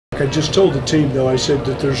like I just told the team, though, I said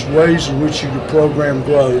that there's ways in which your program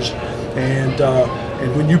grows, and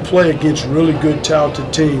when you play against really good,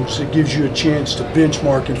 talented teams, it gives you a chance to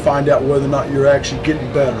benchmark and find out whether or not you're actually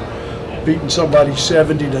getting better. Beating somebody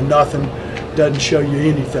 70-0 doesn't show you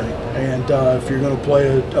anything, and if you're going to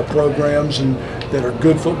play programs that are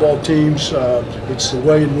good football teams, it's the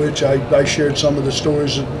way in which I shared some of the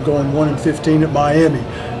stories of going 1-15 at Miami,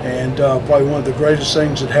 and probably one of the greatest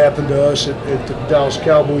things that happened to us at the Dallas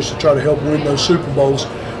Cowboys to try to help win those Super Bowls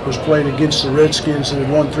was playing against the Redskins that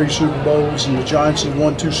had won 3 Super Bowls and the Giants that had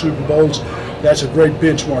won 2 Super Bowls. That's a great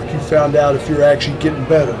benchmark. You found out if you're actually getting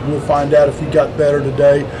better. We'll find out if we got better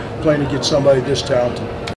today playing against somebody this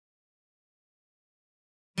talented.